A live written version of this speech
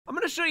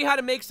going to show you how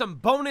to make some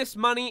bonus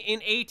money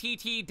in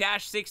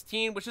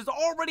ATT-16, which is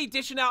already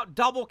dishing out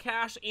double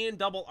cash and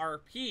double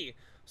RP.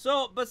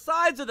 So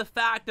besides the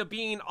fact of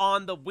being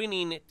on the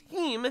winning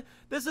team,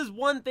 this is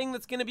one thing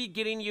that's going to be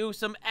getting you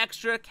some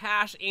extra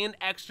cash and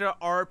extra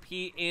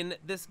RP in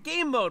this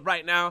game mode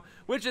right now,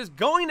 which is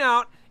going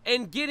out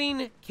and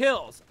getting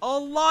kills. A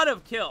lot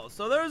of kills.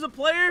 So there's a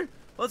player.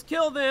 Let's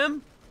kill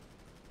them.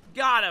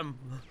 Got him,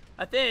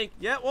 I think.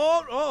 Yeah,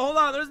 whoa, oh, hold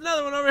on. There's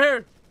another one over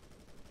here.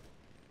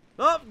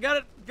 Oh,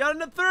 got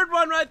a third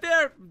one right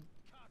there.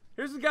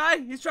 Here's the guy.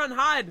 He's trying to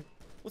hide.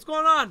 What's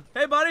going on?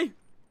 Hey, buddy.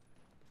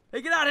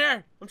 Hey, get out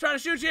here. I'm trying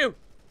to shoot you.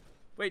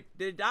 Wait,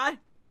 did he die?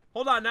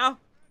 Hold on now.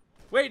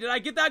 Wait, did I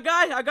get that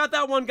guy? I got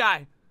that one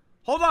guy.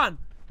 Hold on.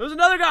 There's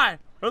another guy.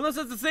 Or unless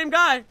it's the same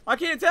guy. I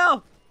can't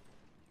tell.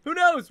 Who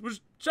knows? We're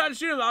just trying to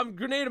shoot him. I'm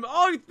grenading him.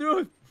 Oh, he threw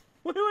it.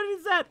 What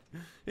is that?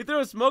 He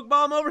threw a smoke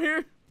bomb over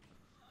here?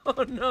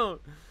 Oh,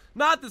 no.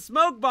 Not the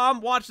smoke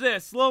bomb. Watch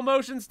this. Slow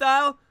motion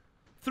style.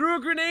 Threw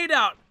a grenade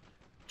out.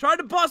 Tried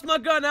to bust my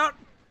gun out.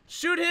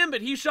 Shoot him,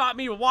 but he shot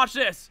me. Watch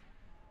this.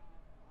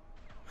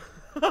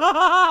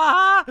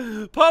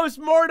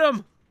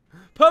 Post-mortem.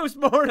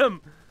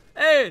 Post-mortem.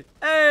 Hey,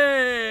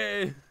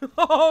 hey.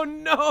 Oh,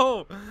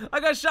 no. I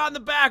got shot in the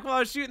back while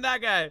I was shooting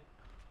that guy.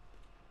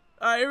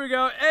 All right, here we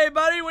go. Hey,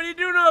 buddy, what are you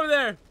doing over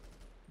there?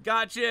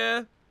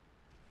 Gotcha.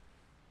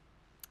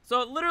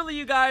 So, literally,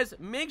 you guys,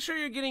 make sure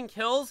you're getting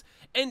kills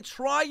and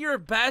try your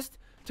best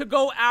to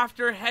go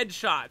after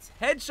headshots.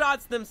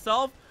 Headshots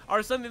themselves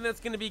are something that's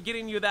going to be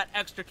getting you that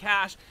extra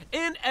cash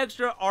and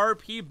extra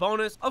RP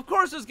bonus. Of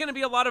course, there's going to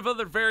be a lot of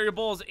other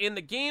variables in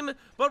the game,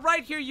 but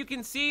right here you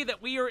can see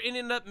that we are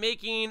ended up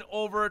making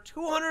over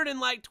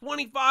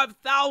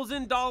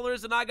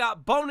 $225,000, and I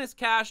got bonus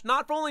cash,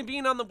 not for only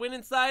being on the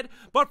winning side,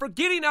 but for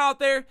getting out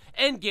there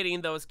and getting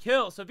those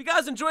kills. So if you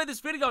guys enjoyed this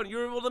video and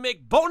you're able to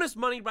make bonus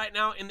money right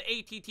now in the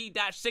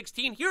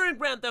ATT-16 here in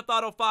Grand Theft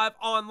Auto 5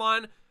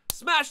 Online,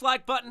 smash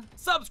like button,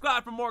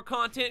 subscribe for more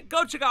content,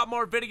 go check out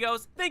more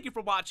videos. Thank you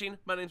for watching.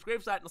 My name's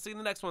GRAVESIGHT, and I'll see you in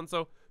the next one,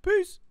 so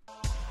peace.